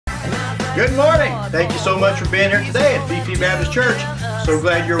Good morning. Thank you so much for being here today at Fifi Baptist Church. So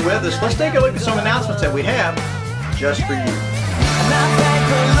glad you're with us. Let's take a look at some announcements that we have just for you.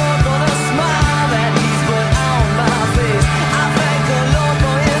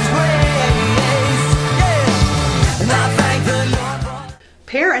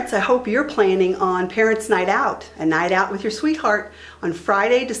 Parents, I hope you're planning on Parents' Night Out, a night out with your sweetheart on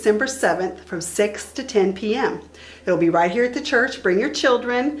Friday, December 7th from 6 to 10 p.m. It'll be right here at the church. Bring your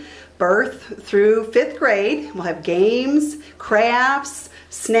children, birth through 5th grade. We'll have games, crafts,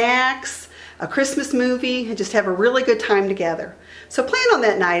 snacks, a Christmas movie, and just have a really good time together. So plan on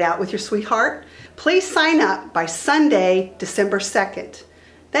that night out with your sweetheart. Please sign up by Sunday, December 2nd.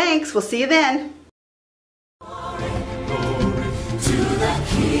 Thanks. We'll see you then.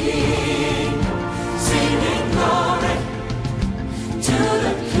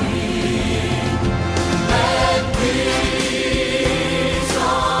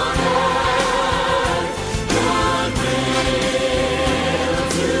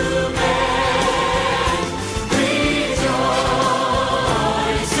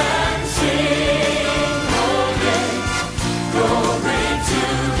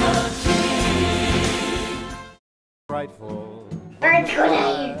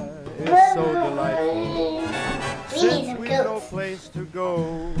 It's so delightful. Since we've no place to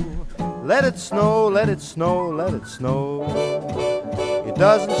go, let it snow, let it snow, let it snow. It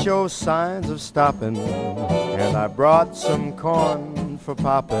doesn't show signs of stopping, and I brought some corn for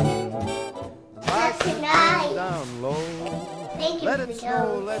popping. That's nice. Down low. Thank you. Let it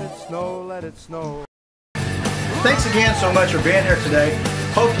snow, let it snow, let it snow. Thanks again so much for being here today.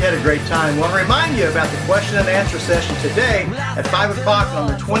 Hope you had a great time. I want to remind you about the question and answer session today at 5 o'clock on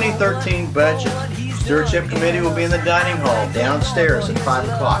the 2013 budget. Stewardship Committee will be in the dining hall downstairs at 5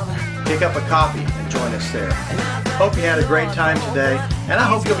 o'clock. Pick up a copy and join us there. Hope you had a great time today, and I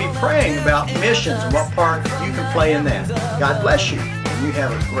hope you'll be praying about missions and what part you can play in that. God bless you, and you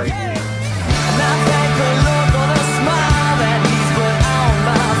have a great week.